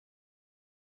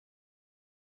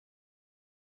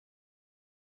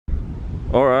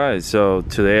Alright, so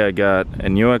today I got a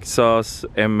new exhaust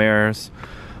and mirrors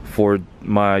for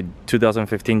my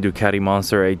 2015 Ducati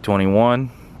Monster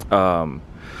 821.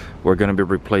 We're gonna be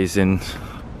replacing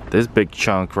this big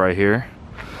chunk right here,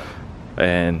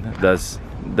 and that's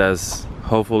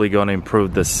hopefully gonna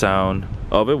improve the sound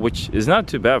of it, which is not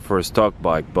too bad for a stock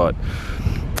bike, but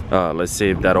let's see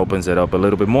if that opens it up a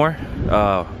little bit more.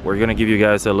 We're gonna give you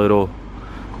guys a little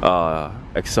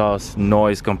exhaust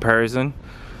noise comparison.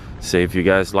 See if you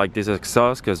guys like this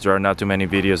exhaust, because there are not too many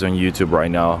videos on YouTube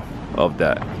right now of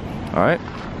that. All right,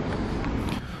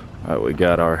 we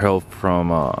got our help from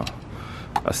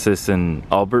assistant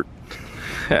Albert.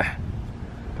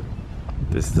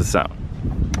 This is the sound.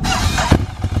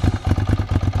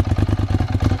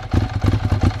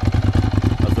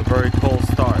 That's a very cold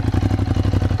start.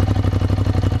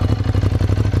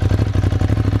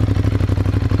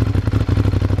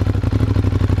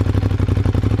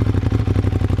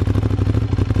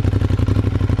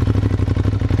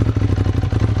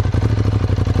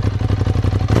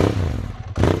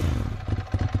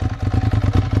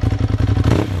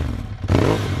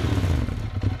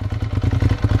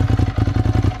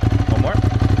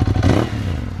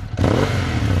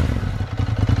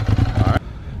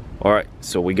 Alright,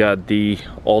 so we got the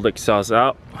old exhaust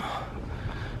out.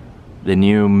 The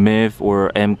new Mivv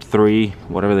or M3,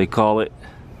 whatever they call it,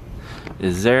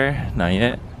 is there. Not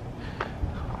yet.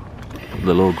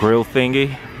 The little grill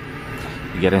thingy.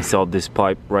 You gotta install this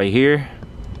pipe right here.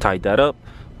 Tight that up.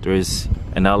 There is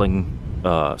an Allen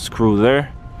screw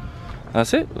there.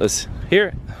 That's it. Let's hear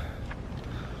it.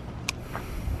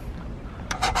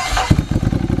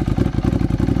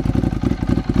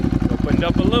 Opened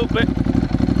up a little bit.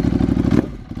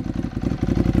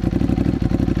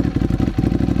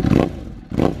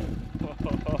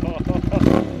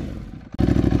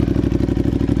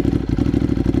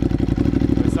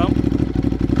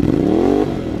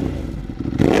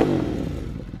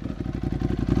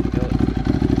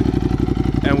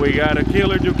 And we got a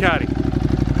killer Ducati.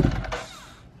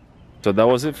 So that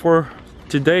was it for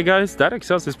today, guys. That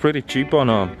exhaust is pretty cheap on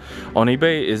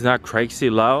eBay. It's not crazy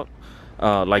loud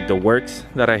like the works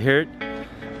that I heard,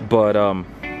 but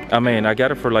I mean, I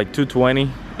got it for like $220.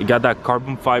 It got that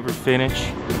carbon fiber finish.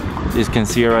 You can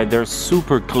see it right there,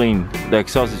 super clean. The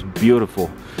exhaust is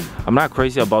beautiful. I'm not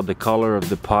crazy about the color of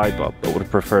the pipe. I would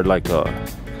have preferred like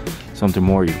something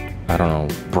more, I don't know,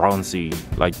 bronzy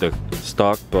like the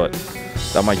stock, but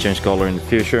that might change color in the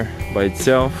future by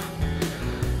itself.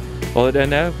 Other than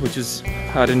that, we just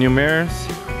added new mirrors.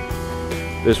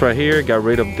 This right here, got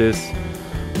rid of this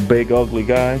big ugly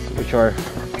guys, which are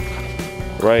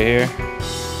right here,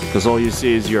 because all you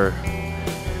see is your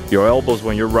elbows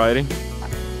when you're riding.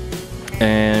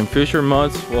 And future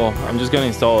mods, well, I'm just gonna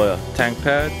install a tank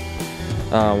pad.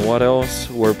 What else?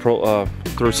 We're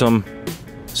threw some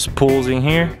spools in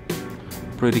here,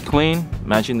 pretty clean,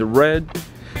 matching the red.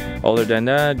 Other than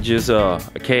that, just a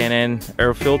K&N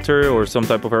air filter or some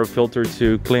type of air filter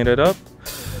to clean it up.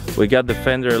 We got the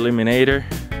fender eliminator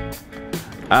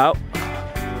out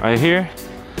right here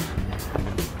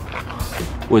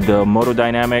with the motor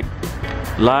dynamic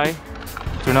light.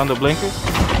 Turn on the blinkers.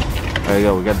 There you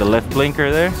go. We got the left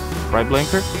blinker there, right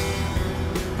blinker.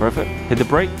 Perfect. Hit the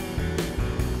brake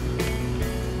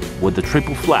with the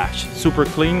triple flash. Super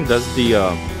clean. That's the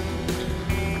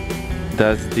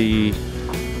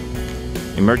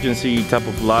emergency type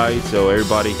of light, so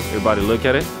everybody look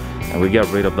at it. And we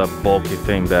got rid of that bulky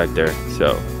thing back there.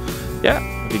 So yeah,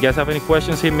 if you guys have any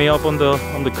questions, hit me up on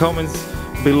the comments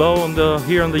below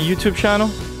here on the YouTube channel.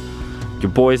 Your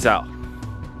boy's out.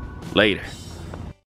 Later.